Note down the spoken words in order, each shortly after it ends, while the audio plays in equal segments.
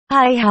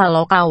Hai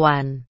halo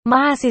kawan,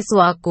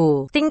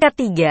 mahasiswaku, tingkat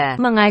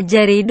 3,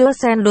 mengajari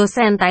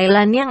dosen-dosen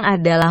Thailand yang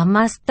adalah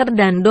master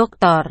dan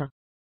doktor.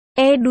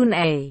 Edun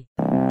A.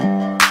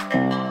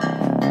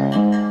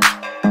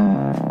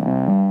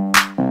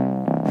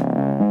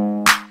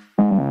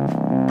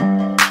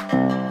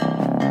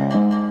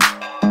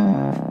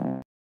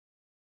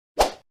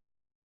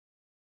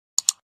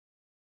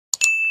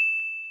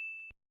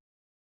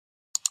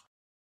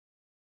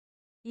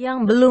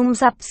 Yang belum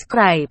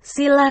subscribe,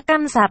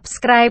 silahkan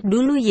subscribe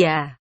dulu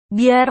ya,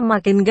 biar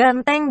makin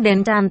ganteng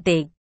dan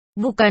cantik.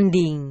 Bukan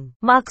ding.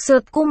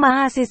 Maksudku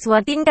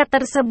mahasiswa tingkat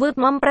tersebut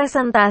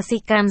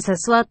mempresentasikan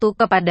sesuatu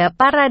kepada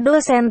para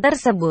dosen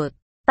tersebut.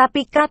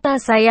 Tapi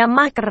kata saya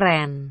mah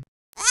keren.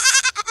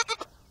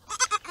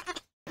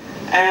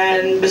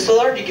 And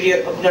bachelor degree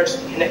of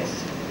nursing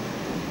next.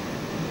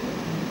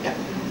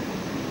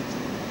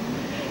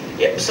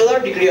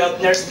 Bachelor degree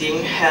of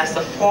nursing has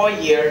a 4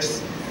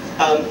 years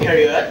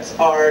period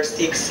or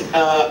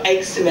 8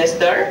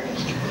 semester,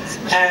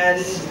 and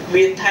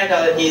with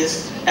title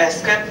is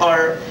escape,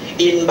 or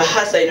in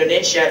Bahasa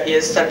Indonesia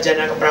is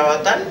sarjana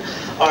keperawatan,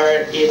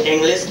 or in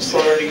English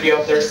bachelor degree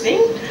of nursing.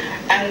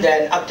 And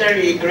then after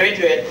we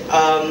graduate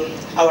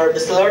our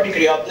bachelor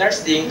degree of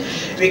nursing,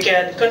 we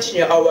can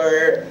continue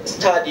our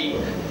study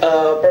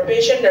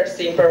profession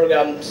nursing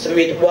programs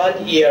with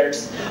 1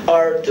 years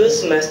or 2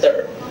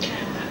 semester,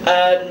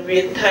 and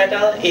with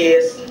title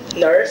is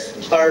nurse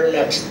or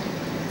nurse.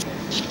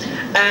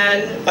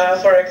 And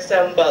for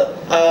example,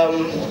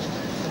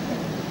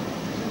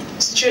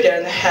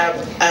 student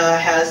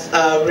has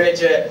a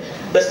graduate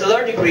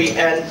bachelor degree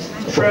and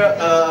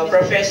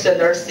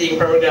professional nursing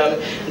program,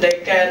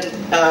 they can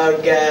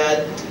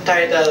get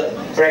title,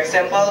 for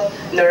example,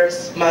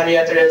 Nurse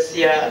Maria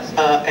Teresia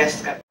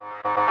SK.